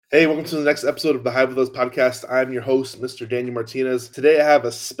Hey, welcome to the next episode of the Hive with Us podcast. I'm your host, Mr. Daniel Martinez. Today I have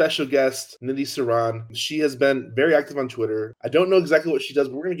a special guest, Niti Sarran. She has been very active on Twitter. I don't know exactly what she does,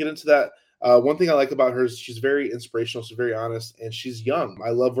 but we're going to get into that. One thing I like about her is she's very inspirational, she's very honest, and she's young.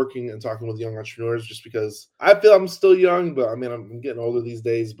 I love working and talking with young entrepreneurs just because I feel I'm still young, but I mean, I'm getting older these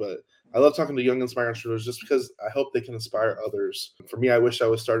days, but I love talking to young, inspiring entrepreneurs just because I hope they can inspire others. For me, I wish I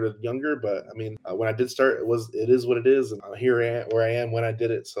was started younger, but I mean, when I did start, it is what it is, and I'm here where I am when I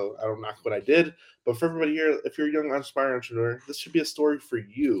did it. So I don't knock what I did. But for everybody here, if you're a young, inspiring entrepreneur, this should be a story for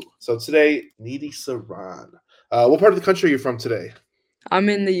you. So today, Niti Sarran. What part of the country are you from today? I'm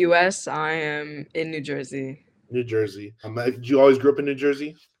in the US. I am in New Jersey. New Jersey. Did you always grew up in New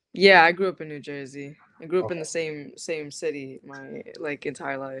Jersey? Yeah, I grew up in New Jersey. I grew up in Okay. the same city my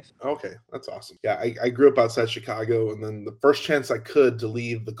entire life. Okay, that's awesome. Yeah, I grew up outside Chicago, and then the first chance I could to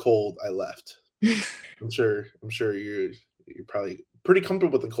leave the cold, I left. I'm sure you're probably pretty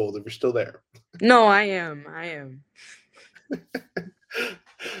comfortable with the cold if you're still there. No, I am. I am.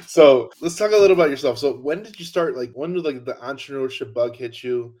 So let's talk a little about yourself. So when did you start? Like, when did like the entrepreneurship bug hit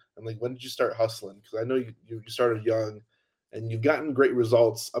you, and like when did you start hustling? Because I know you started young, and you've gotten great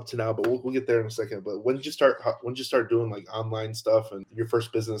results up to now. But we'll get there in a second. But when did you start? When did you start doing like online stuff and your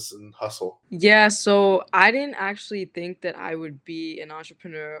first business and hustle? Yeah, so I didn't actually think that I would be an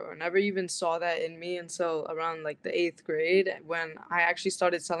entrepreneur or never even saw that in me until around like the eighth grade when I actually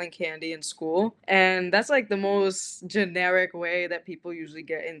started selling candy in school. And that's like the most generic way that people usually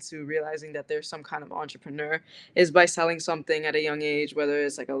get into realizing that there's some kind of entrepreneur is by selling something at a young age, whether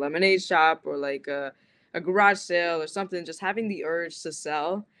it's like a lemonade shop or like a garage sale or something, just having the urge to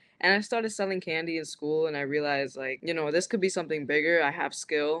sell. And I started selling candy in school and I realized like, this could be something bigger. I have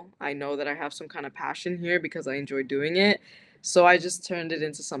skill. I know that I have some kind of passion here because I enjoy doing it. So I just turned it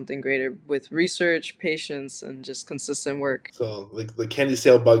into something greater with research, patience, and just consistent work. So like the candy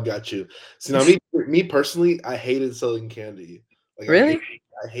sale bug got you. See now me personally, I hated selling candy. Like Really?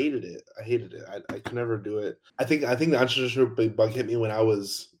 I hated it. I hated it. I could never do it. I think the entrepreneurship bug hit me when I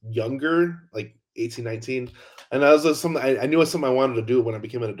was younger, like 18, 19. And that was just something I knew it was something I wanted to do when I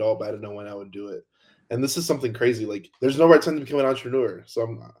became an adult, but I didn't know when I would do it. And this is something crazy. Like there's no right time to become an entrepreneur. So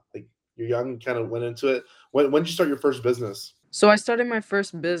I'm like you're young, kind of went into it. When did you start your first business? So I started my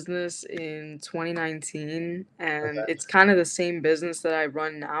first business in 2019 and Okay. it's kind of the same business that I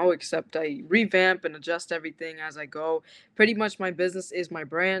run now except I revamp and adjust everything as I go. Pretty much my business is my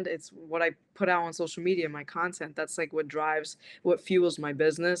brand. It's what I put out on social media, my content. That's like what drives, what fuels my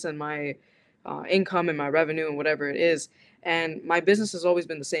business and my income and my revenue and whatever it is. And my business has always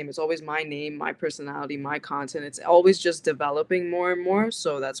been the same. It's always my name, my personality, my content. It's always just developing more and more.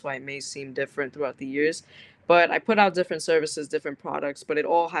 So that's why it may seem different throughout the years. But I put out different services, different products, but it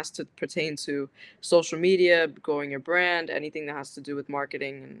all has to pertain to social media, growing your brand, anything that has to do with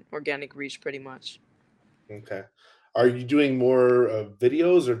marketing and organic reach, pretty much. Okay. Are you doing more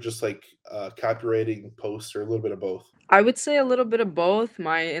videos or just like copywriting posts or a little bit of both? I would say a little bit of both.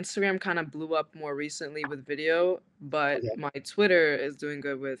 My Instagram kind of blew up more recently with video, but Okay. my Twitter is doing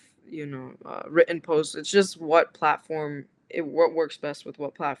good with, written posts. It's just what works best with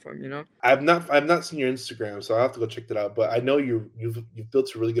what platform. I've not seen your Instagram, so I'll have to go check that out. But I know you've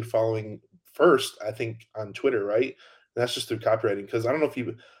built a really good following first, I think, on Twitter, right? And that's just through copywriting. Because I don't know if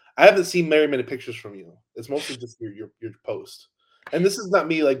you I haven't seen very many pictures from you. It's mostly just your post. And this is not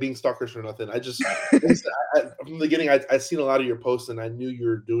me like being stalkerish or nothing. From the beginning, I seen a lot of your posts, and I knew you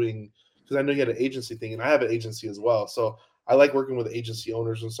were doing because I know you had an agency thing, and I have an agency as well. So I like working with agency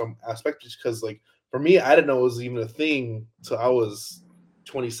owners in some aspect, just because like for me, I didn't know it was even a thing till I was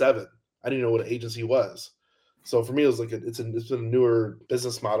 27. I didn't know what an agency was. So for me, it was like it's been a newer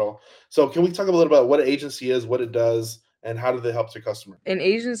business model. So can we talk a little about what an agency is, what it does, and how do they help their customer? An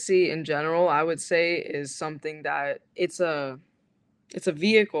agency in general, I would say, is something that it's a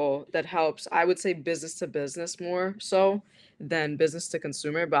vehicle that helps, I would say, business to business more so than business to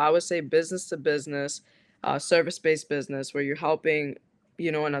consumer, but I would say business to business, service-based business where you're helping,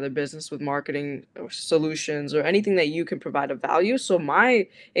 another business with marketing or solutions or anything that you can provide a value. So what my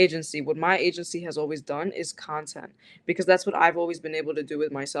agency has always done is content because that's what I've always been able to do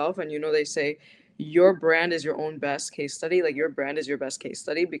with myself. And they say your brand is your own best case study. Like your brand is your best case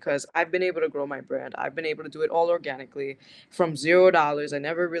study because I've been able to grow my brand. I've been able to do it all organically from $0. I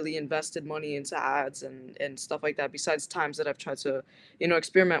never really invested money into ads and stuff like that, besides times that I've tried to,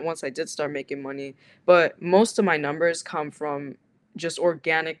 experiment once I did start making money. But most of my numbers come from just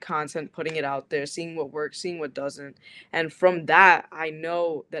organic content, putting it out there, seeing what works, seeing what doesn't. And from that, I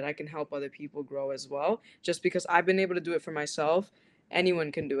know that I can help other people grow as well. Just because I've been able to do it for myself, anyone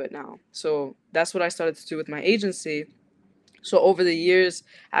can do it now. So that's what I started to do with my agency. So over the years,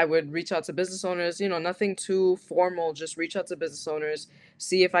 I would reach out to business owners, nothing too formal, just reach out to business owners,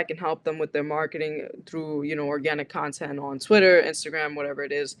 see if I can help them with their marketing through, organic content on Twitter, Instagram, whatever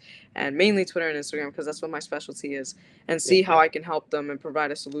it is, and mainly Twitter and Instagram because that's what my specialty is, and Yeah. see how I can help them and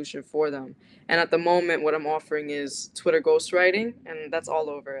provide a solution for them. And at the moment, what I'm offering is Twitter ghostwriting, and that's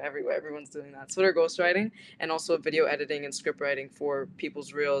all over everywhere. Everyone's doing that. Twitter ghostwriting, and also video editing and script writing for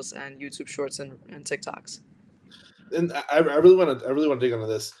people's reels and YouTube shorts and TikToks. And I really want to dig onto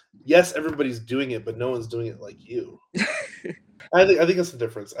this. Yes, everybody's doing it, but no one's doing it like you. I think that's the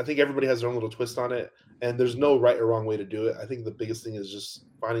difference. I think everybody has their own little twist on it, and there's no right or wrong way to do it. I think the biggest thing is just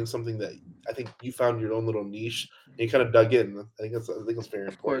finding something that I think you found your own little niche and you kind of dug in. I think that's very Of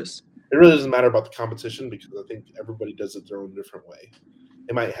important. course. It really doesn't matter about the competition because I think everybody does it their own different way.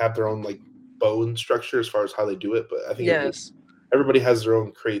 They might have their own like bone structure as far as how they do it, but I think Yes. everybody has their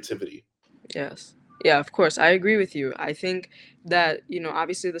own creativity. Yes. Yeah, of course. I agree with you. I think that,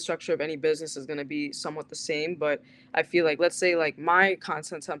 obviously the structure of any business is going to be somewhat the same, but I feel like, let's say, like my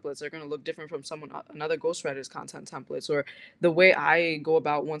content templates are going to look different from another ghostwriter's content templates, or the way I go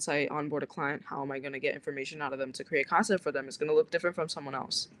about once I onboard a client, how am I going to get information out of them to create content for them is going to look different from someone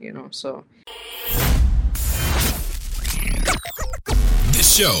else. So,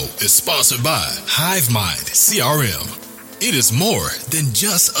 This show is sponsored by HiveMind CRM. It is more than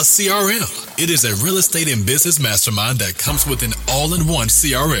just a CRM. It is a real estate and business mastermind that comes with an all-in-one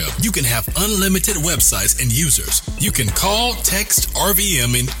CRM. You can have unlimited websites and users. You can call, text,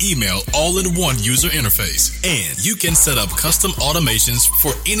 RVM, and email all in one user interface. And you can set up custom automations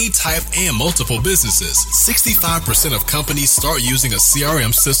for any type and multiple businesses. 65% of companies start using a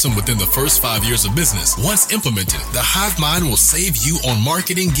CRM system within the first 5 years of business. Once implemented, the HiveMind will save you on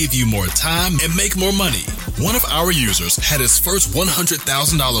marketing, give you more time, and make more money. One of our users had his first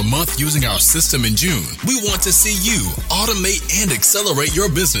 $100,000 month using our system in June. We want to see you automate and accelerate your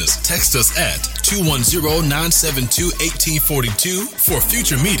business. Text us at 210-972-1842 for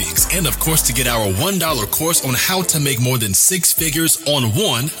future meetings and, of course, to get our $1 course on how to make more than 6 figures on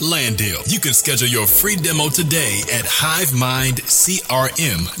one land deal. You can schedule your free demo today at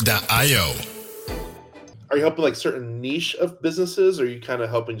hivemindcrm.io. Are you helping like certain niche of businesses, or are you kind of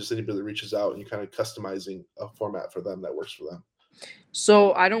helping just anybody that reaches out and you're kind of customizing a format for them that works for them?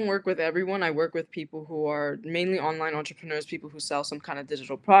 So I don't work with everyone. I work with people who are mainly online entrepreneurs, people who sell some kind of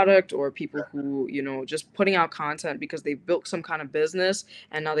digital product, or people who, just putting out content because they built some kind of business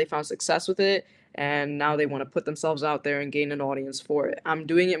and now they found success with it. And now they want to put themselves out there and gain an audience for it. I'm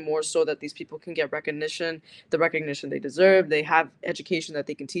doing it more so that these people can get recognition, the recognition they deserve. They have education that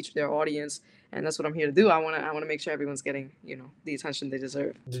they can teach their audience, and that's what I'm here to do. I want to make sure everyone's getting, the attention they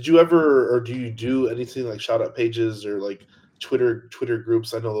deserve. Did you ever, or do you do anything like shout out pages or like Twitter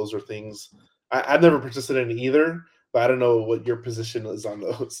groups? I know those are things I've never participated in either, but I don't know what your position is on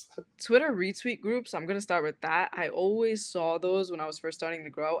those. Twitter retweet groups, I'm gonna start with that. I always saw those when I was first starting to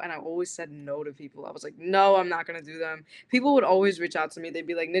grow, and I always said no to people. I was like, no, I'm not gonna do them. People would always reach out to me. They'd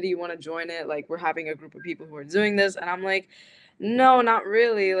be like, Nitty, you wanna join it? Like, we're having a group of people who are doing this. And I'm like, no, not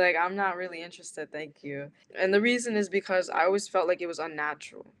really. Like, I'm not really interested. Thank you. And the reason is because I always felt like it was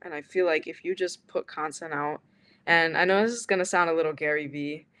unnatural. And I feel like if you just put content out, and I know this is gonna sound a little Gary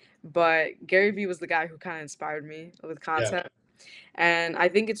Vee, but Gary Vee was the guy who kind of inspired me with Yeah. content, and I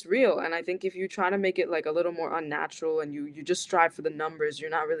think it's real. And I think if you try to make it like a little more unnatural and you just strive for the numbers,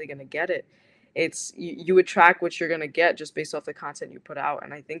 you're not really going to get it. You attract what you're going to get just based off the content you put out.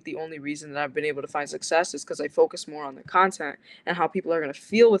 And I think the only reason that I've been able to find success is because I focus more on the content and how people are going to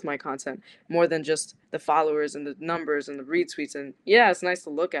feel with my content more than just the followers and the numbers and the retweets. And yeah, it's nice to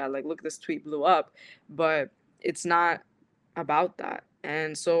look at, like, look, this tweet blew up, but it's not about that.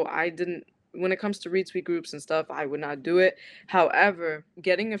 And so I didn't, when it comes to retweet groups and stuff, I would not do it. However,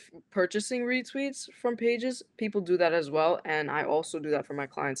 purchasing retweets from pages, people do that as well, and I also do that for my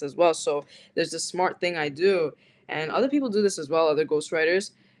clients as well. So there's this smart thing I do, and other people do this as well, other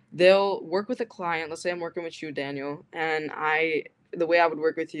ghostwriters. They'll work with a client. Let's say I'm working with you, Daniel, and the way I would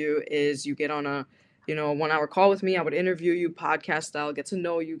work with you is you get on a 1 hour call with me. I would interview you podcast style, get to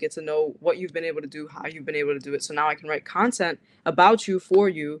know you, get to know what you've been able to do, how you've been able to do it. So now I can write content about you, for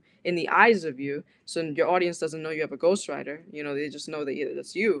you, in the eyes of you. So your audience doesn't know you have a ghostwriter. They just know that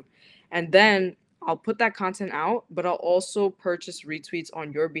that's you. And then I'll put that content out, but I'll also purchase retweets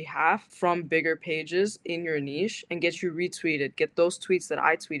on your behalf from bigger pages in your niche and get you retweeted. Get those tweets that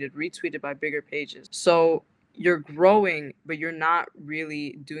I tweeted retweeted by bigger pages. So you're growing, but you're not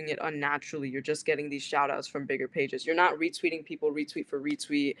really doing it unnaturally. You're just getting these shout outs from bigger pages. You're not retweeting people retweet for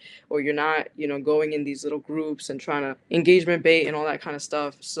retweet, or you're not, going in these little groups and trying to engagement bait and all that kind of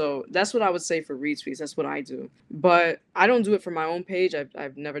stuff. So that's what I would say for retweets. That's what I do. But I don't do it for my own page.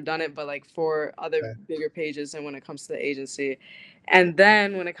 I've never done it, but like for other Okay. bigger pages and when it comes to the agency. And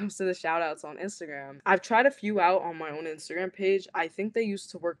then when it comes to the shout outs on Instagram, I've tried a few out on my own Instagram page. I think they used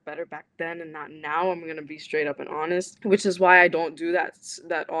to work better back then and not now. I'm going to be straight up and honest, which is why I don't do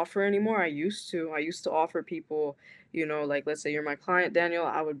that offer anymore. I used to. I used to offer people, like let's say you're my client, Daniel,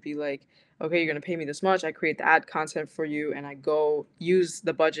 I would be like, okay, you're going to pay me this much. I create the ad content for you and I go use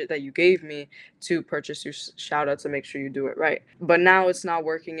the budget that you gave me to purchase your shout out to make sure you do it right. But now it's not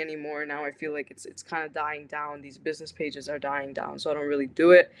working anymore. Now I feel like it's kind of dying down. These business pages are dying down, so I don't really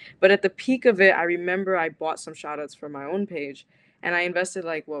do it. But at the peak of it, I remember I bought some shout outs for my own page and I invested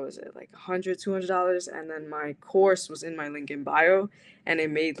like what was it, like $100, $200, and then my course was in my link in bio and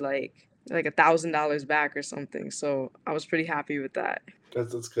it made like $1,000 back or something. So I was pretty happy with that.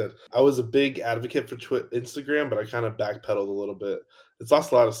 That's good. I was a big advocate for Instagram, but I kind of backpedaled a little bit. It's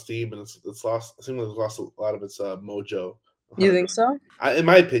lost a lot of steam, and it's lost. It seems like it's lost a lot of its mojo. You think so? In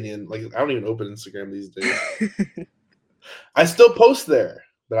my opinion, like I don't even open Instagram these days. I still post there,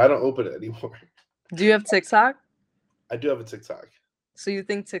 but I don't open it anymore. Do you have TikTok? I do have a TikTok. So you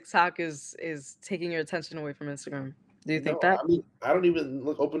think TikTok is taking your attention away from Instagram? Do you think No, that? I mean I don't even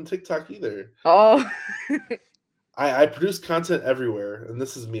open TikTok either. Oh. I produce content everywhere, and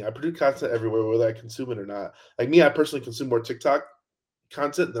this is me. I produce content everywhere, whether I consume it or not. Like me, I personally consume more TikTok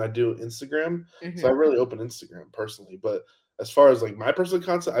content than I do Instagram. So I Mhm. really open Instagram personally. But as far as like my personal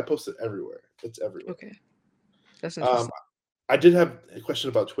content, I post it everywhere. It's everywhere. Okay. That's Um, interesting. I did have a question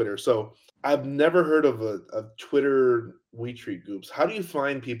about Twitter. So I've never heard of a Twitter retweet groups. How do you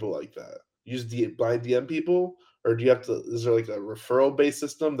find people like that? Use blind DM people, or do you have to? Is there like a referral based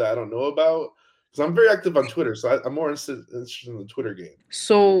system that I don't know about? Because I'm very active on Twitter, so I'm more interested in the Twitter game.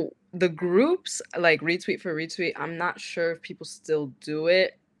 So the groups like retweet for retweet, I'm not sure if people still do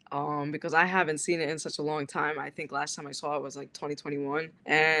it. Because I haven't seen it in such a long time. I think last time I saw it was like 2021,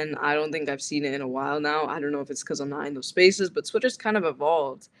 and I don't think I've seen it in a while now. I don't know if it's because I'm not in those spaces, but Twitter's kind of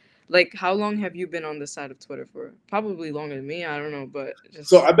evolved. Like, how long have you been on this side of Twitter for? Probably longer than me. I don't know, but So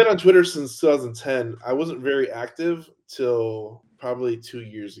just I've been on Twitter since 2010. I wasn't very active till probably 2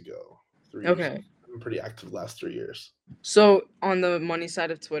 years ago, 3 years ago. okay. I've been pretty active the last 3 years. So on the money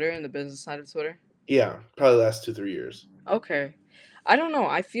side of Twitter and the business side of Twitter. Yeah, probably the last 2 3 years. Okay. I don't know.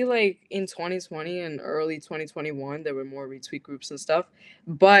 I feel like in 2020 and early 2021, there were more retweet groups and stuff.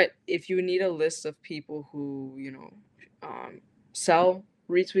 But if you need a list of people who, sell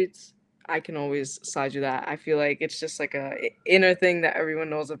retweets, I can always side you that. I feel like it's just like inner thing that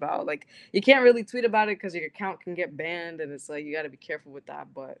everyone knows about. Like you can't really tweet about it because your account can get banned, and it's like you got to be careful with that.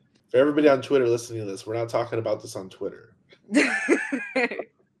 But For everybody on Twitter listening to this, we're not talking about this on Twitter.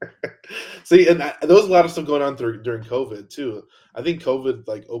 See, and there was a lot of stuff going on during COVID too. I think COVID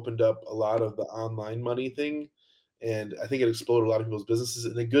like opened up a lot of the online money thing, and I think it exploded a lot of people's businesses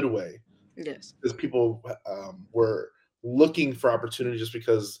in a good way yes, because people were looking for opportunity just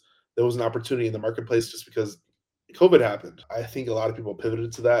because there was an opportunity in the marketplace just because COVID happened. I think a lot of people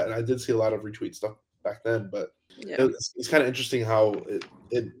pivoted to that, and I did see a lot of retweet stuff back then. But yeah. it's kind of interesting how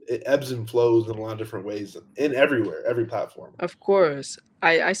it ebbs and flows in a lot of different ways in everywhere, every platform. Of course.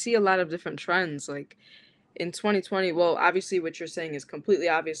 I see a lot of different trends. Like in 2020, well, obviously what you're saying is completely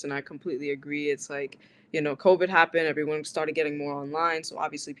obvious and I completely agree. It's like, COVID happened, everyone started getting more online, so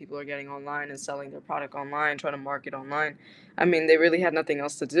obviously people are getting online and selling their product online, trying to market online. I mean, they really had nothing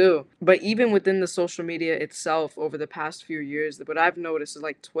else to do. But even within the social media itself over the past few years, what I've noticed is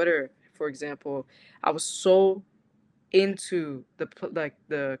like Twitter, for example, I was so into like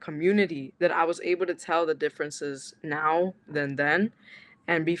the community that I was able to tell the differences now than then.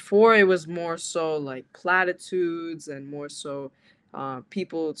 And before it was more so like platitudes and more so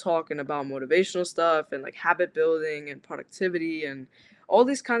people talking about motivational stuff and like habit building and productivity and all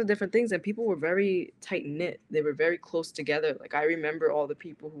these kinds of different things. And people were very tight knit. They were very close together. Like I remember all the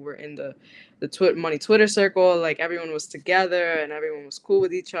people who were in the money Twitter circle. Like everyone was together and everyone was cool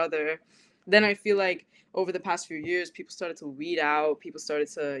with each other. Then I feel like over the past few years, people started to weed out. People started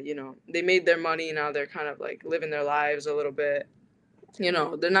to, they made their money. Now they're kind of like living their lives a little bit.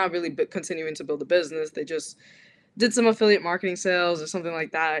 They're not really continuing to build a business. They just did some affiliate marketing sales or something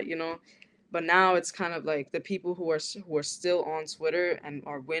like that. But now it's kind of like the people who are still on Twitter and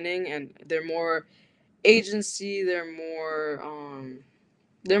are winning, and they're more agency. They're more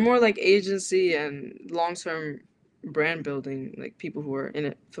like agency and long term brand building, like people who are in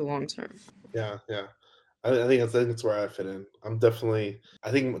it for long term. Yeah, yeah. I think that's where I fit in. I'm definitely.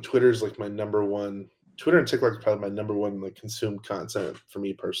 I think Twitter's like my number one. Twitter and TikTok is probably my number one like consumed content for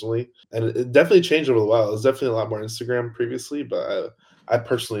me personally, and it definitely changed over the while. It was definitely a lot more Instagram previously, but I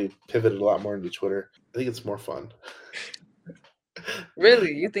personally pivoted a lot more into Twitter. I think it's more fun.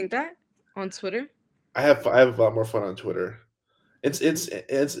 Really? You think that on Twitter? I have a lot more fun on Twitter.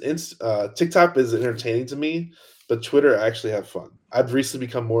 TikTok is entertaining to me, but Twitter I actually have fun. I've recently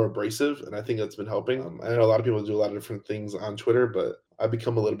become more abrasive, and I think that's been helping. I know a lot of people do a lot of different things on Twitter, but I've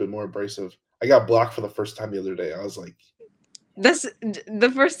become a little bit more abrasive. I got blocked for the first time the other day. I was like, That's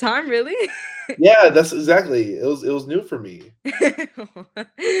the first time, really? "Yeah, that's exactly." It was new for me.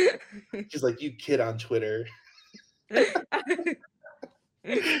 She's like, "You kid on Twitter."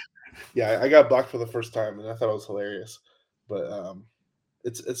 Yeah, I got blocked for the first time, and I thought it was hilarious. But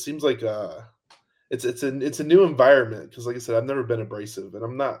it seems like it's a new environment because like I said, I've never been abrasive, and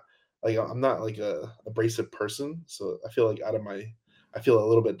I'm not like a abrasive person, so I feel like I feel a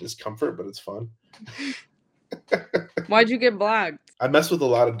little bit discomfort, but it's fun. Why'd you get blocked? I mess with a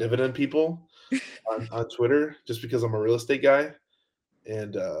lot of dividend people on Twitter just because I'm a real estate guy,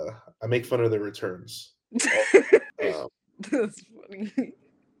 and I make fun of their returns. Um, That's funny.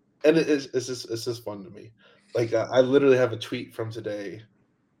 and it's just fun to me. Like I literally have a tweet from today.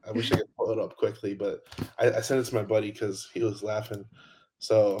 I wish I could pull it up quickly, but I sent it to my buddy because he was laughing.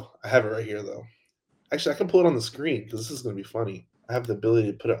 So I have it right here though. Actually, I can pull it on the screen because this is going to be funny. I have the ability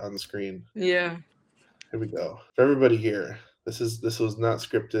to put it on the screen. Yeah. Here we go. For everybody here, this was not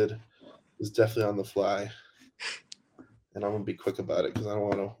scripted. It's definitely on the fly, and I'm gonna be quick about it because I don't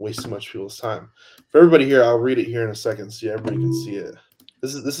want to waste too much people's time. For everybody here, I'll read it here in a second so everybody can see it.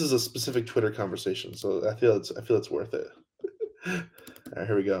 This is a specific Twitter conversation, so I feel it's worth it. All right,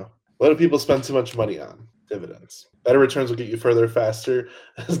 here we go. What do people spend too much money on? Dividends. Better returns will get you further faster.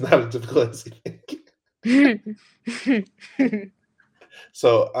 It's not as difficult as you think.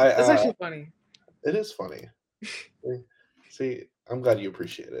 So That's actually funny. it is funny. See, I'm glad you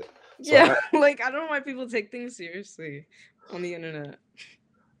appreciate it. So Yeah, like I don't know why people take things seriously on the internet.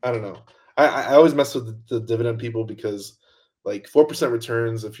 I don't know. I always mess with the dividend people because like 4%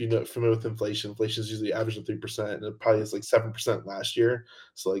 returns. If you know familiar with inflation is usually averaging 3%, and it probably is like 7% last year.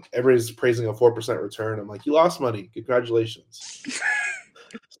 So like everybody's praising a 4% return. I'm like, you lost money. Congratulations.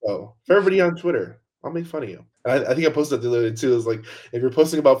 So for everybody on Twitter, I'll make fun of you. I think I posted that the other day too. Is like if you're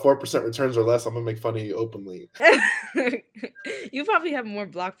posting about 4% returns or less, I'm gonna make fun of you openly. You probably have more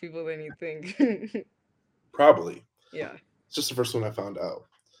block people than you think. Probably. Yeah. It's just the first one I found out.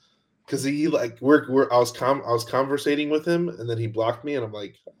 Because he like I was conversating with him and then he blocked me and I'm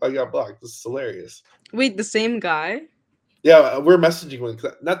like, I got blocked. This is hilarious. Wait, the same guy? Yeah, we're messaging one.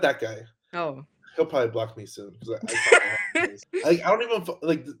 Not that guy. Oh. He'll probably block me soon because I don't even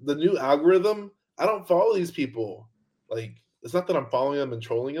like the new algorithm. I don't follow these people. Like it's not that I'm following them and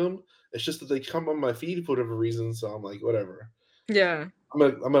trolling them. It's just that they come on my feed for whatever reason. So I'm like, whatever. Yeah.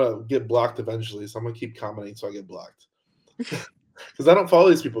 I'm gonna get blocked eventually. So I'm gonna keep commenting so I get blocked. Because I don't follow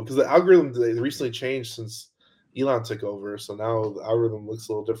these people because the algorithm they recently changed since Elon took over. So now the algorithm looks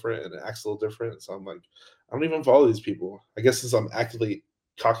a little different and it acts a little different. So I'm like, I don't even follow these people. I guess since I'm actively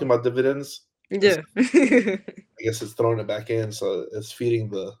talking about dividends, Yeah. I guess it's throwing it back in. So it's feeding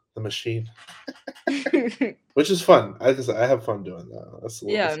the machine, which is fun. I have fun doing that.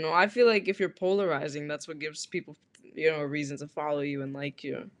 Yeah, no, I feel like if you're polarizing, that's what gives people, a reason to follow you and like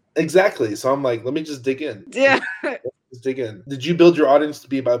you. Exactly. So I'm like, let me just dig in. Yeah. Let's dig in. Did you build your audience to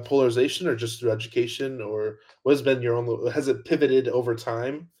be by polarization or just through education, or what has been your own? Has it pivoted over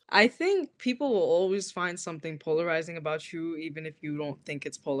time? I think people will always find something polarizing about you, even if you don't think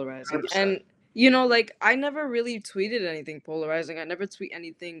it's polarizing. 100%. And, like, I never really tweeted anything polarizing. I never tweet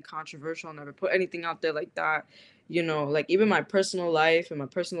anything controversial. I never put anything out there like that. Like, even my personal life and my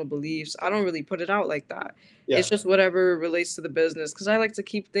personal beliefs, I don't really put it out like that. Yeah. It's just whatever relates to the business. Because I like to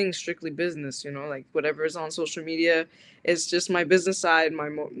keep things strictly business, like, whatever is on social media, it's just my business side,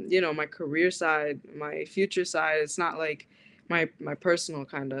 my career side, my future side. It's not like, my personal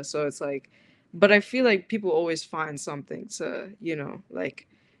kind of, so it's like, but I feel like people always find something to, like,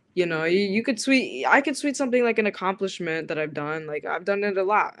 you could tweet, I could tweet something like an accomplishment that I've done. Like, I've done it a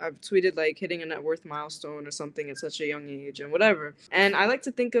lot. I've tweeted like hitting a net worth milestone or something at such a young age and whatever, and I like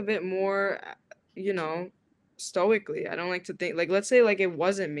to think of it more, you know stoically. I don't like to think, like, let's say like it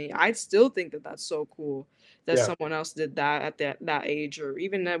wasn't me, I'd still think that that's so cool that Yeah. someone else did that at that age, or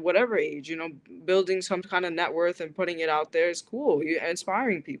even at whatever age, building some kind of net worth and putting it out there is cool. You're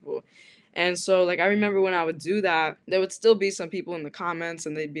inspiring people. And so like I remember when I would do that, there would still be some people in the comments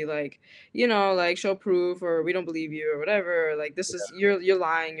and they'd be like, like show proof or we don't believe you or whatever. Or, like this is you're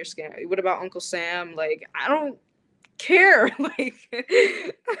lying, you're scamming. What about Uncle Sam? Like I don't care. Like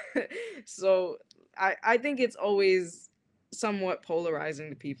so I think it's always somewhat polarizing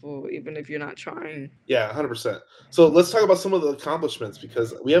to people, even if you're not trying. Yeah, 100%. So let's talk about some of the accomplishments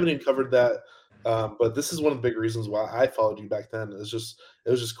because we haven't even covered that. But this is one of the big reasons why I followed you back then. It was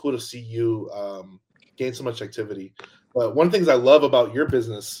just cool to see you gain so much activity. But one of the things I love about your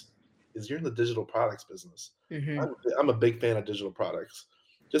business is you're in the digital products business. Hmm. I'm a big fan of digital products,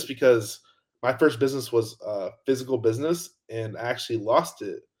 just because my first business was a physical business, and I actually lost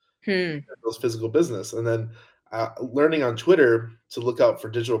it Hmm. those physical business. And then learning on Twitter to look out for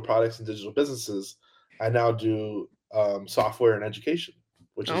digital products and digital businesses, I now do software and education,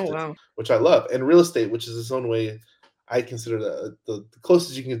 Oh wow. which I love, and real estate, which is its own way. I consider the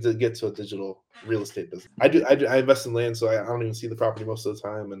closest you can get to a digital real estate business. I invest in land, so I don't even see the property most of the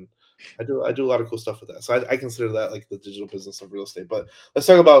time, and I do a lot of cool stuff with that. So I consider that like the digital business of real estate. But let's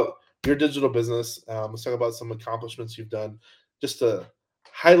talk about your digital business. Let's talk about some accomplishments you've done, just to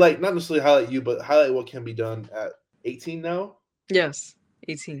highlight, not necessarily highlight you, but highlight what can be done at 18 now. Yes.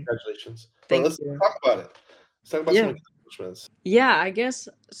 18. Congratulations. But Thank let's you. talk about it. Let's talk about some Yeah. accomplishments. Yeah, I guess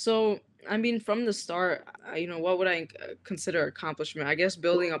so. I mean, from the start, what would I consider accomplishment? I guess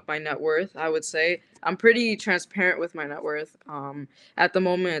building up my net worth, I would say. I'm pretty transparent with my net worth. At the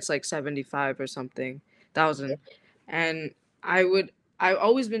moment, it's like 75 or something thousand. And I would, I've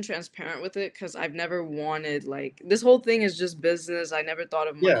always been transparent with it because I've never wanted, like, this whole thing is just business. I never thought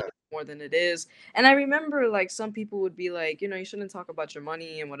of money Yeah, more than it is. And I remember, like, some people would be like, you shouldn't talk about your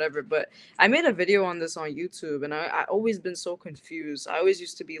money and whatever. But I made a video on this on YouTube, and I always been so confused. I always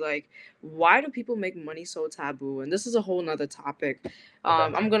used to be like, why do people make money so taboo? And this is a whole nother topic. okay.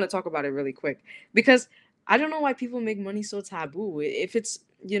 I'm gonna talk about it really quick because I don't know why people make money so taboo. If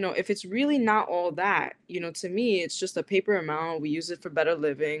it's really not all that, to me, it's just a paper amount. We use it for better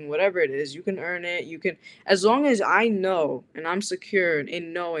living, whatever it is. You can earn it. You can, as long as I know and I'm secured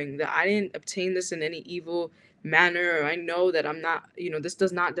in knowing that I didn't obtain this in any evil manner, or I know that I'm not, this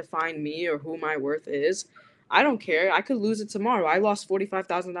does not define me or who my worth is. I don't care. I could lose it tomorrow. I lost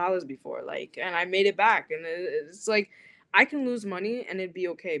 $45,000 before, like, and I made it back. And it's like, I can lose money and it'd be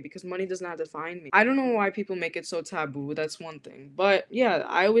okay because money does not define me. I don't know why people make it so taboo. That's one thing. But yeah,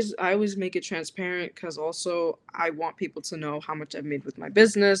 I always make it transparent because also I want people to know how much I've made with my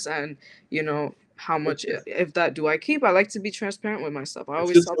business and how much if that do I keep. I like to be transparent with myself. I It's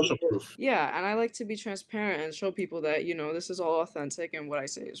always good tell social people, proof. yeah, and I like to be transparent and show people that this is all authentic and what I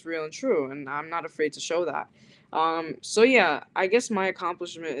say is real and true, and I'm not afraid to show that. So yeah, I guess my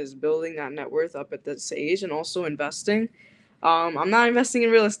accomplishment is building that net worth up at this age and also investing. I'm not investing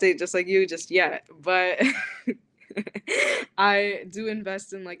in real estate just like you just yet, but I do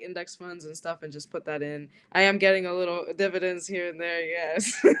invest in like index funds and stuff and just put that in. I am getting a little dividends here and there,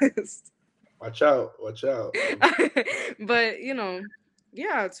 yes. Watch out. Watch out. But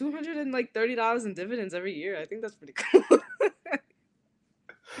yeah, $230 in dividends every year. I think that's pretty cool.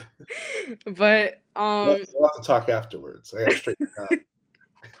 But We'll have to talk afterwards. I got to straighten it out.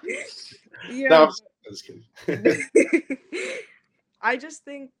 yeah, No, I'm just kidding. I just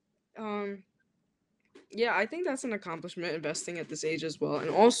think um yeah, I think that's an accomplishment investing at this age as well. And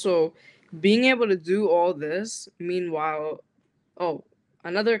also being able to do all this meanwhile, oh,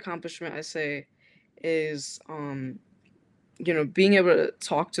 another accomplishment I say is being able to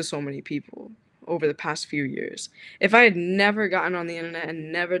talk to so many people over the past few years. If I had never gotten on the internet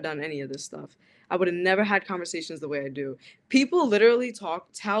and never done any of this stuff, I would have never had conversations the way I do. People literally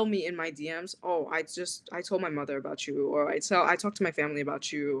tell me in my DMs, "Oh, I told my mother about you," or I talked to my family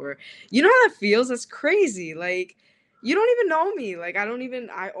about you, or you know how that feels? That's crazy. Like you don't even know me. Like I don't even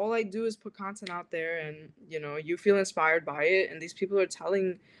I all I do is put content out there and you feel inspired by it and these people are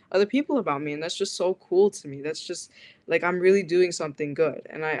telling other people about me and that's just so cool to me. That's just like I'm really doing something good.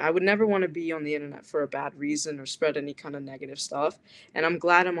 And I would never want to be on the internet for a bad reason or spread any kind of negative stuff. And I'm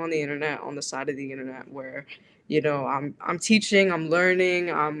glad I'm on the internet, on the side of the internet where, I'm teaching, I'm learning,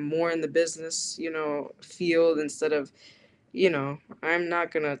 I'm more in the business, field instead of, I'm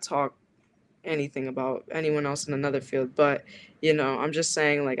not gonna talk anything about anyone else in another field. But, I'm just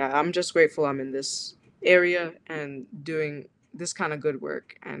saying like I'm just grateful I'm in this area and doing this kind of good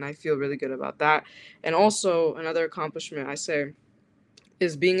work and I feel really good about that. And also another accomplishment I say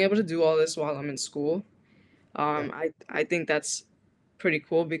is being able to do all this while I'm in school. Yeah. I think that's pretty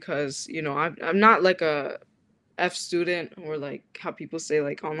cool because I'm not like a F student or like how people say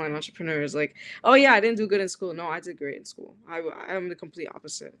like online entrepreneurs like, oh yeah, I didn't do good in school. No, I did great in school. I'm the complete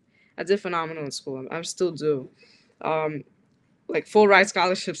opposite. I did phenomenal in school. I still do. Um, like full ride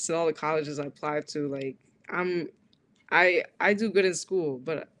scholarships to all the colleges I applied to. Like I'm I do good in school,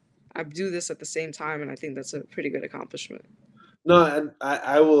 but I do this at the same time, and I think that's a pretty good accomplishment. No, and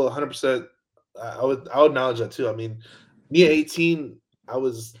I will 100%. I would acknowledge that too. I mean, me at 18, I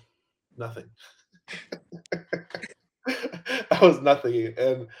was nothing. I was nothing,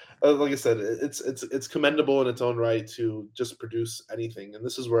 and like I said, it's commendable in its own right to just produce anything. And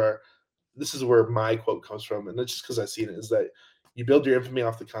this is where my quote comes from, and it's just because I've seen it. Is that you build your infamy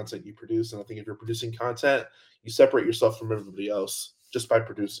off the content you produce, and I think if you're producing content, you separate yourself from everybody else just by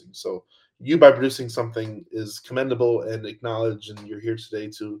producing. So you by producing something is commendable and acknowledged, and you're here today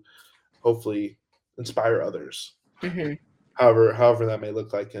to hopefully inspire others, Hmm. however that may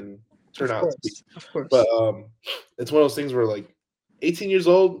look like and turn Of out to be. course, of But course. it's one of those things where like 18 years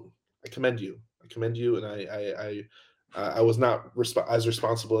old, I commend you. I commend you, and I was not as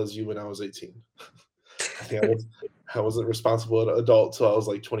responsible as you when I was 18. I think I wasn't responsible as an adult till I was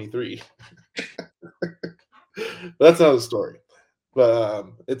like 23. But that's another story. But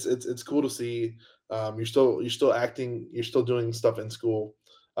it's cool to see you're still acting, you're still doing stuff in school.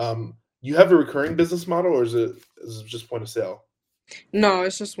 You have a recurring business model, or is it just point of sale? No,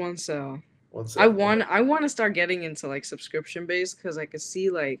 it's just one sale. One I sale. Okay. want I want to start getting into like subscription based because I could see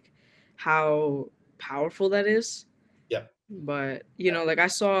like how powerful that is. Yeah. But like I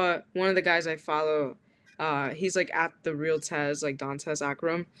saw one of the guys I follow, he's like at the Real Tez, like Dantes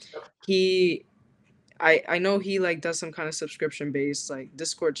Akram. He I know he like does some kind of subscription based like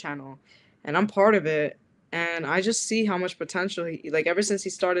Discord channel, and I'm part of it. And I just see how much potential he like ever since he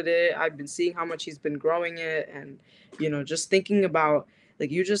started it. I've been seeing how much he's been growing it, and just thinking about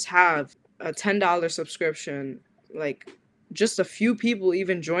like you just have a $10 subscription, like just a few people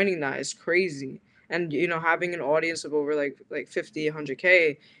even joining that is crazy. And having an audience of over like 50,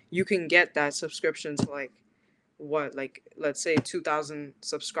 100K, you can get that subscription to like what, like let's say 2,000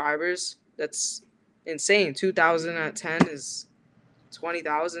 subscribers. That's insane. 2,000 at 10 is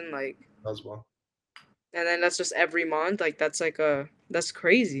 20,000, like, As well. and then that's just every month. Like that's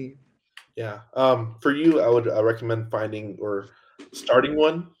crazy. Yeah. For you, I would recommend finding or starting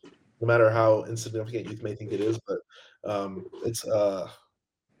one, no matter how insignificant you may think it is. But it's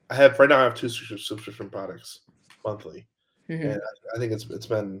I have right now. I have two subscription products monthly, and Hmm. I think it's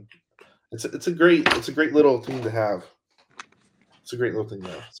a great little thing to have. It's a great little thing to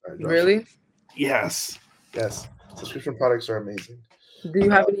have. Sorry, Josh. Really? Yes, yes. Subscription products are amazing. Do you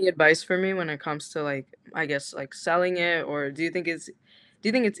have any advice for me when it comes to like, I guess, like selling it, or do you think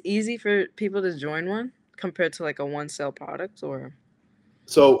it's easy for people to join one compared to like a one sale product, or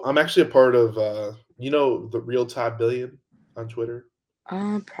So I'm actually a part of the real Todd Billion on Twitter.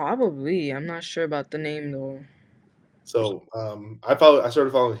 probably. I'm not sure about the name though. So I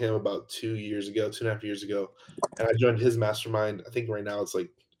started following him about 2 years ago, 2.5 years ago, and I joined his mastermind. I think right now it's like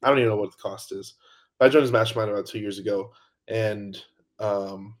I don't even know what the cost is, but I joined his mastermind about 2 years ago, and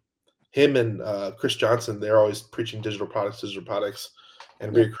um, him and Chris Johnson, they're always preaching digital products,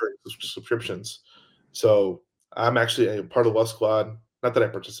 and Yeah. recurring subscriptions. So I'm actually a part of the Wealth Squad. Not that I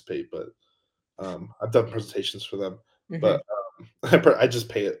participate, but I've done presentations for them. Hmm. But I just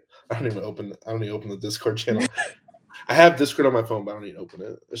pay it. I don't even open the Discord channel. I have Discord on my phone, but I don't need to open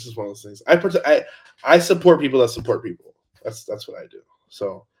it. It's just one of those things. I support people that support people. That's what I do.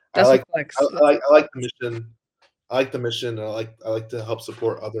 So I That's a like flex. That's a I like the flex. mission. I like the mission, and I like to help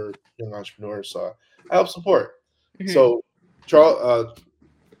support other young entrepreneurs. So I help support. Hmm. So Todd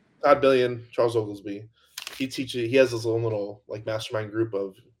Billion, Charles Oglesby, he has his own little like mastermind group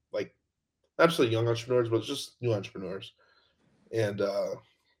of like not just like young entrepreneurs, but just new entrepreneurs, and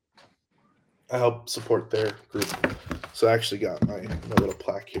I help support their group. So I actually got my little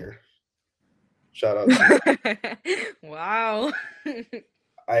plaque here. Shout out to Wow.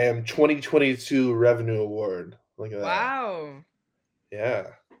 I am 2022 Revenue Award. Look at that. Wow. Yeah.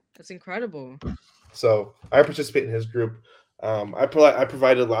 That's incredible. So I participate in his group. I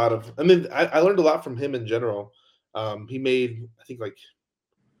provided a lot of. I mean, I learned a lot from him in general. He made I think like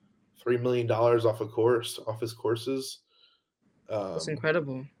 $3 million off his courses. That's Um,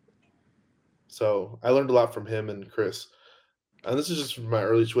 incredible. so I learned a lot from him and Chris. And this is just from my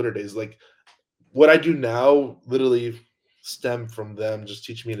early Twitter days. Like what I do now, literally stem from them just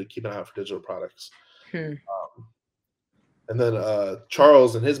teaching me to keep an eye out for digital products. Hmm. And then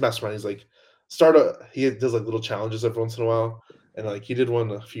Charles and his mastermind, he's like, he does like little challenges every once in a while. And like he did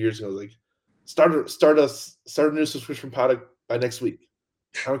one a few years ago, like start a new subscription product by next week.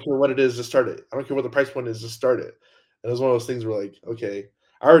 I don't care what it is, just start it. I don't care what the price point is, just start it. And it was one of those things where like, okay,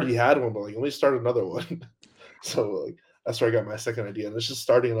 I already had one, but like let me start another one. So like that's where I got my second idea, and it's just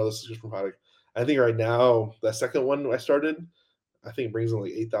starting another subscription product. I think right now that second one I started, I think it brings in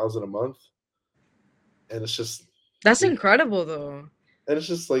like 8,000 a month, and it's just That's we incredible though. and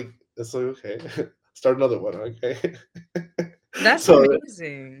it's like okay, start another one, okay. That's So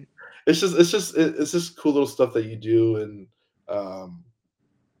amazing. it's just cool little stuff that you do, um,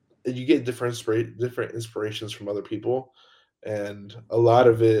 and you get different inspirations from other people, and a lot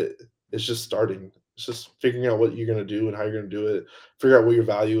of it is just starting. It's just figuring out what you're gonna do and how you're gonna do it. Figure out what your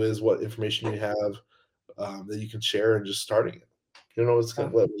value is, what information you have that you can share, and just starting it. You know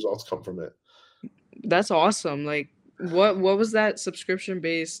what results come from it. That's awesome. Like what was that subscription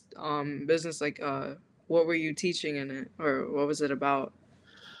based business like what were you teaching in it or what was it about?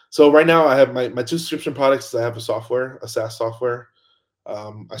 So right now I have my two subscription products. I have a SaaS software.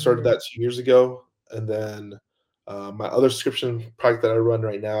 I started Mhm. that 2 years ago, and then my other subscription product that I run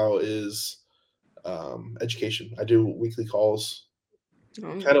right now is education. I do weekly calls,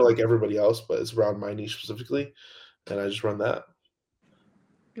 Oh, kind of like everybody else, but it's around my niche specifically, and I just run that.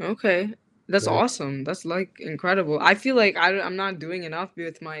 okay. That's Yeah. awesome. That's like incredible. I feel like I'm not doing enough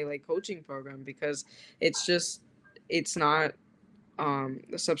with my like coaching program because it's just it's not a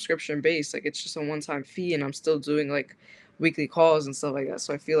subscription based. Like it's just a one-time fee and I'm still doing like weekly calls and stuff like that.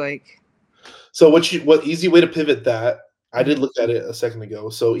 So I feel like So what easy way to pivot that? I did Mhm. look at it a second ago.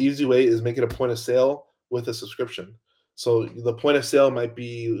 So easy way is make it a point of sale with a subscription. So the point of sale might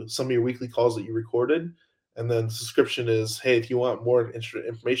be some of your weekly calls that you recorded, and then the subscription is, hey, if you want more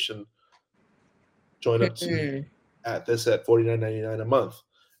information, join up to Hmm. at this at $49.99 a month.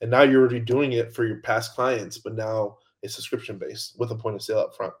 And now you're already doing it for your past clients, but now it's subscription based with a point of sale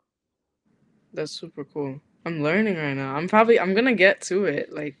up front. That's super cool. I'm learning right now. I'm gonna get to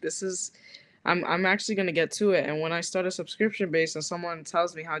it. Like this is I'm actually gonna get to it. And when I start a subscription base and someone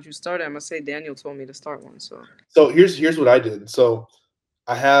tells me how'd you start it, I'm gonna say Daniel told me to start one. So So here's what I did. So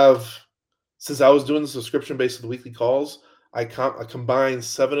I have since I was doing the subscription based with the weekly calls, I combined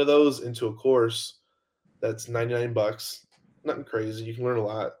 7 of those into a course that's 99 bucks. Nothing crazy. You can learn a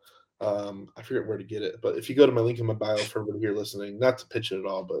lot. I forget where to get it, but if you go to my link in my bio for everybody here listening, not to pitch it at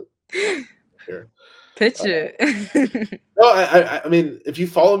all, but here. pitch Uh, it. no, I mean, if you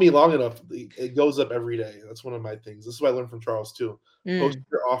follow me long enough, it goes up every day. That's one of my things. This is what I learned from Charles too. Post Mm.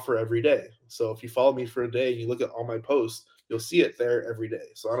 your offer every day. So if you follow me for a day and you look at all my posts, you'll see it there every day.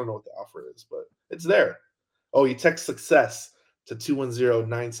 So I don't know what the offer is, but it's there. Oh, you text success to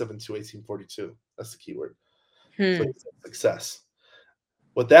 210-972-1842. That's the keyword. So Hmm. success.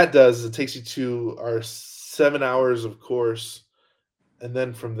 What that does is it takes you to our 7 hours of course, and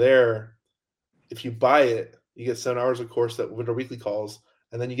then from there, if you buy it, you get 7 hours of course that with our weekly calls,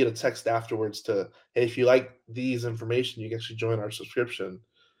 and then you get a text afterwards to, hey, if you like these information, you can actually join our subscription,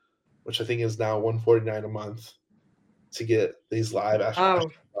 which I think is now 149 a month to get these Wow.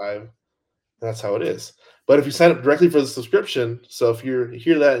 live. And that's how it is. But if you sign up directly for the subscription, so if you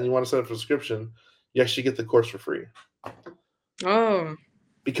hear that and you want to sign up for a subscription, you actually get the course for free Oh.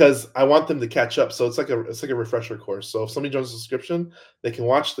 because I want them to catch up. So it's like a refresher course. So if somebody joins a subscription, they can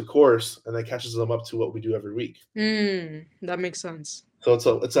watch the course and that catches them up to what we do every week. Hmm. That makes sense. So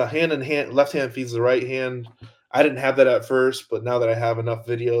it's a hand in hand. Left hand feeds the right hand. I didn't have that at first, but now that I have enough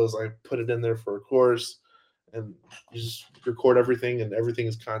videos, I put it in there for a course, and you just record everything, and everything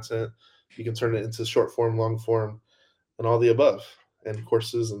is content. You can turn it into short form, long form, and all the above, and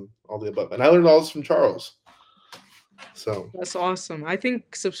courses and all the above. And I learned all this from Charles. So That's awesome. I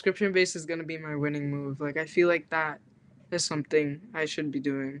think subscription based is gonna be my winning move. Like I feel like that is something I should be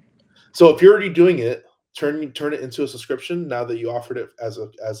doing. so if you're already doing it, turn it into a subscription. Now that you offered it as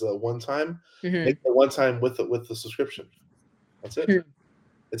a one time, make Hmm. it one time with the subscription. That's it.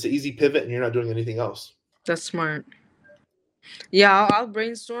 It's an easy pivot, and you're not doing anything else. That's smart. Yeah, I'll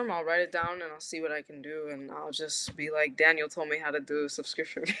brainstorm. I'll write it down and I'll see what I can do. And I'll just be like, Daniel told me how to do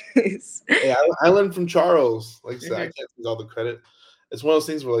subscription base. Yeah, I learned from Charles. Like I said, I Hmm. can't take all the credit. It's one of those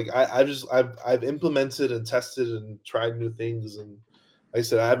things where like I've implemented and tested and tried new things, and like I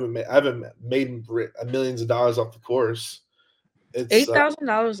said, I haven't made millions of dollars off the course. It's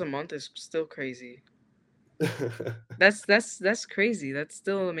 $8,000 a month is still crazy. That's crazy. That's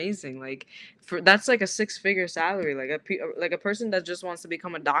still amazing. Like for that's like a six-figure salary. Like like a person that just wants to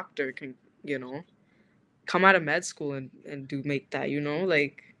become a doctor can, you know, come out of med school and do make that, you know?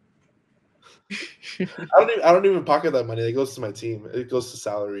 Like I don't even pocket that money. It goes to my team. It goes to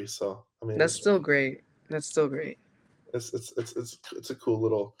salary. So I mean, that's still great. That's still great. it's a cool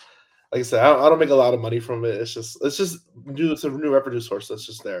little. Like I said, I don't make a lot of money from it. It's just new. It's a new revenue source that's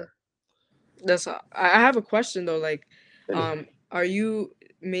just there. That's I have a question though. Like, Maybe. are you?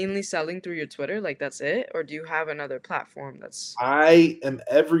 mainly selling through your Twitter? Like that's it? Or do you have another platform that's I am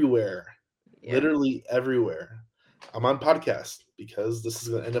everywhere, yeah. literally everywhere. I'm on podcasts because this is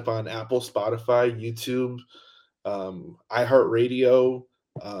going to end up on Apple, Spotify, YouTube, iHeartRadio.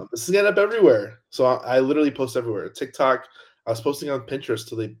 This is going to end up everywhere. So I literally post everywhere. TikTok. I was posting on Pinterest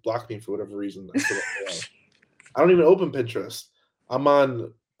till they blocked me for whatever reason. I still don't know why. I don't even open Pinterest. I'm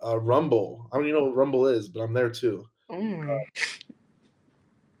on Rumble. I don't even know what Rumble is, but I'm there too. Oh.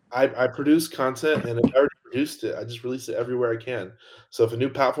 I produce content, and if I already produced it, I just release it everywhere I can. So if a new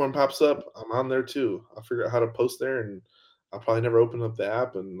platform pops up, I'm on there too. I'll figure out how to post there, and I'll probably never open up the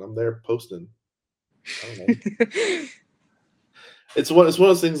app, and I'm there posting. I don't know. It's one of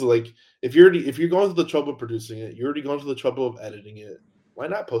those things like if you're going through the trouble of producing it, you're already going through the trouble of editing it. Why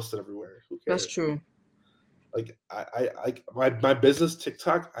not post it everywhere? Who That's cares? true. Like my business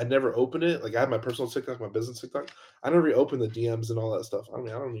TikTok, I never open it. Like I have my personal TikTok, my business TikTok. I never reopen the DMs and all that stuff. I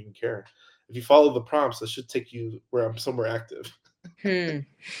mean, I don't even care. If you follow the prompts, it should take you where I'm somewhere active. Hmm.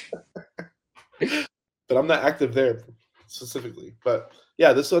 But I'm not active there specifically. But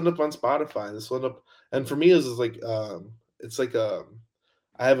yeah, this will end up on Spotify. This will end up, and for me, is like it's like I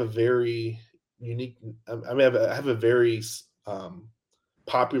have a very unique. I mean, I have a very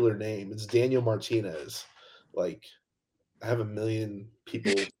popular name. It's Daniel Martinez. Like I have a million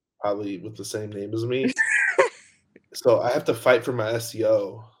people probably with the same name as me. So I have to fight for my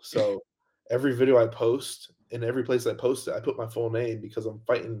SEO. So every video I post in every place I post it, I put my full name because I'm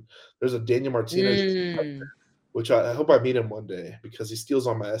fighting. There's a Daniel Martinez, Mm. which I hope I meet him one day because he steals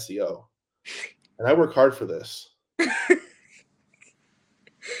all my SEO. And I work hard for this.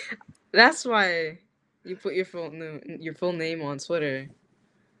 That's why you put your full name on Twitter.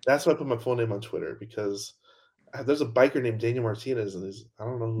 That's why I put my full name on Twitter because there's a biker named Daniel Martinez, and I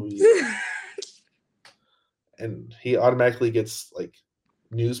don't know who he is. And he automatically gets like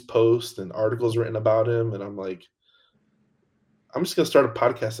news posts and articles written about him, and I'm like, I'm just gonna start a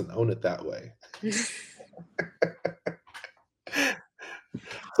podcast and own it that way.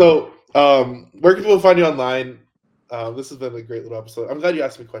 So, where can people find you online? This has been a great little episode. I'm glad you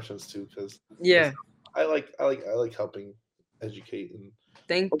asked me questions too, because Yeah. I like helping educate, and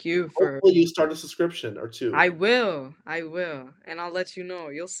Thank you for hopefully you start a subscription or two. I will. I will. And I'll let you know.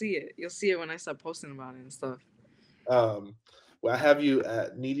 You'll see it. You'll see it when I start posting about it and stuff. Well, I have you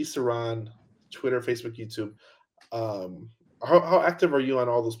at Niti Sarran, Twitter, Facebook, YouTube. How active are you on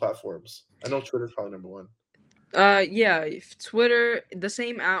all those platforms? I know Twitter's probably number one. Yeah, Twitter, the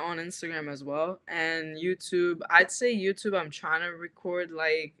same on Instagram as well, and YouTube. I'd say YouTube, I'm trying to record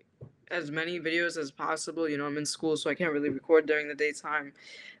like as many videos as possible. You know, I'm in school, so I can't really record during the daytime.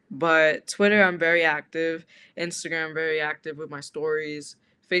 But Twitter, I'm very active. Instagram, very active with my stories.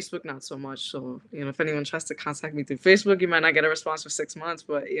 Facebook, not so much. So, you know, if anyone tries to contact me through Facebook, you might not get a response for 6 months,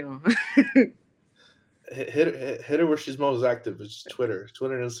 but you know. Hit her where she's most active. It's Twitter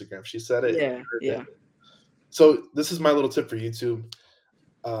and Instagram. She said it. Yeah, yeah. So this is my little tip for YouTube.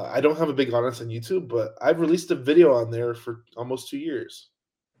 I don't have a big audience on YouTube, but I've released a video on there for almost 2 years.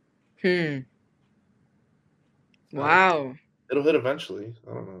 Wow. It'll hit eventually.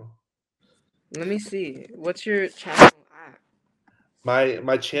 I don't know. Let me see. What's your channel at?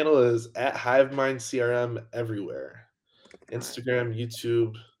 My channel is at HiveMind CRM everywhere. Instagram,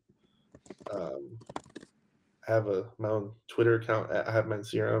 YouTube. I have my own Twitter account at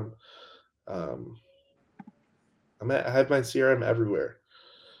HiveMind CRM. I'm at HiveMind CRM everywhere,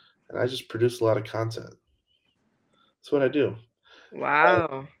 and I just produce a lot of content. That's what I do.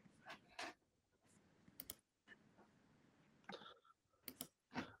 Wow.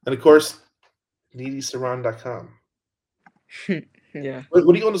 And of course, needysarran.com. Yeah. What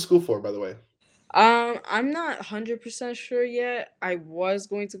are you going to school for, by the way? I'm not 100% sure yet. I was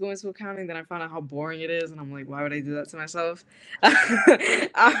going to go into accounting, then I found out how boring it is, and I'm like, why would I do that to myself?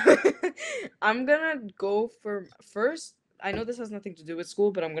 I'm gonna go for first. I know this has nothing to do with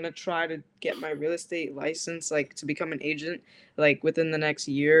school, but I'm gonna try to get my real estate license, like to become an agent, like within the next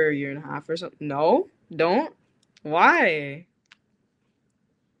year and a half or something. No, don't. Why?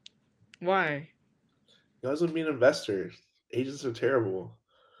 Why? You guys would be an investor. Agents are terrible.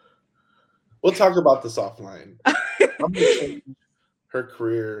 We'll talk about this offline. I'm going to change her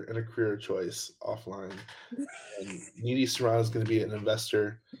career and a career choice offline. And Niti Sarran is going to be an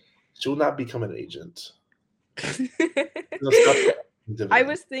investor. She will not become an agent. I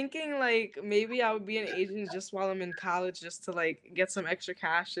was thinking like maybe I would be an agent just while I'm in college, just to like get some extra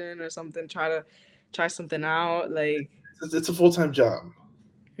cash in or something. Try something out. Like It's a full-time job.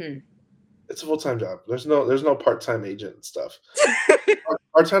 Hmm. It's a full-time job. There's no part-time agent stuff.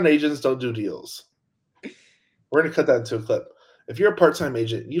 Part-time agents don't do deals. We're gonna cut that into a clip. If you're a part-time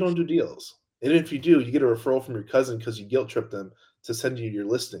agent, you don't do deals. And if you do, you get a referral from your cousin because you guilt tripped them to send you your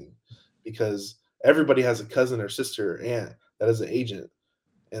listing. Because everybody has a cousin or sister or aunt that is an agent,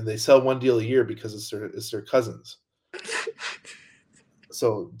 and they sell one deal a year because it's their cousins.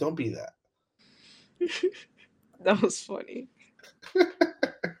 So don't be that. That was funny. I'm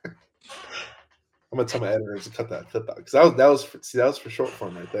gonna tell my editors to cut that clip out because that was for short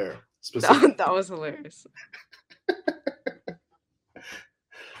form right there. Specific. That was hilarious.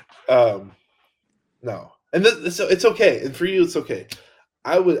 No, and so it's okay, and for you it's okay.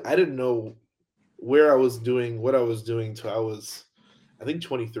 I didn't know where I was doing what I was doing till I was, I think,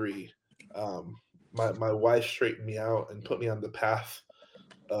 23. My wife straightened me out and put me on the path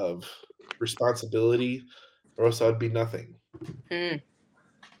of responsibility, or else I'd be nothing. Mm,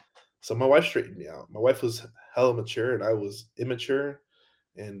 So my wife straightened me out. My wife was hella mature, and I was immature,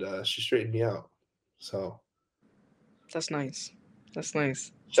 and she straightened me out. So that's nice. That's nice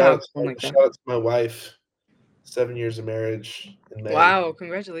to shout have out to someone my, like that. shout out to my wife. 7 years of marriage in May. Wow,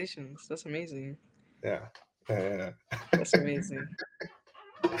 congratulations. That's amazing. Yeah, yeah. That's amazing.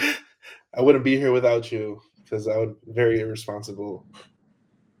 I wouldn't be here without you because I would be very irresponsible.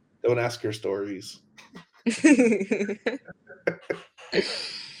 Don't ask your stories. This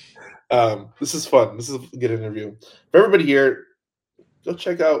is fun. This is a good interview. For everybody here, go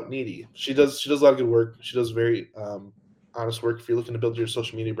check out Niti. She does a lot of good work. She does very honest work. If you're looking to build your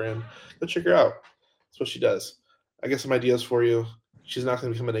social media brand, go check her out. That's what she does. I got some ideas for you. She's not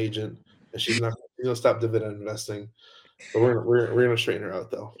going to become an agent, and she's going to stop dividend investing. But we're gonna straighten her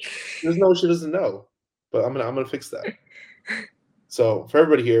out though. She doesn't know what she doesn't know, but I'm gonna fix that. So for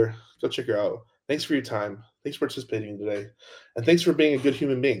everybody here, go check her out. Thanks for your time. Thanks for participating today, and thanks for being a good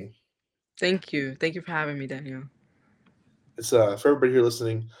human being. Thank you. Thank you for having me, Daniel. It's for everybody here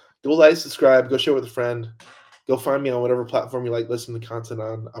listening. Go like, subscribe, go share with a friend. Go find me on whatever platform you like listening to content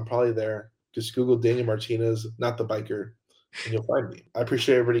on. I'm probably there. Just Google Daniel Martinez, not the biker, and you'll find me. I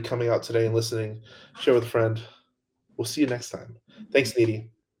appreciate everybody coming out today and listening. Share with a friend. We'll see you next time. Thanks, Niti.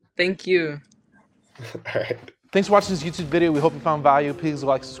 Thank you. All right. Thanks for watching this YouTube video. We hope you found value. Please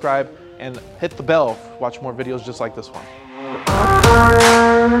like, subscribe, and hit the bell to watch more videos just like this one.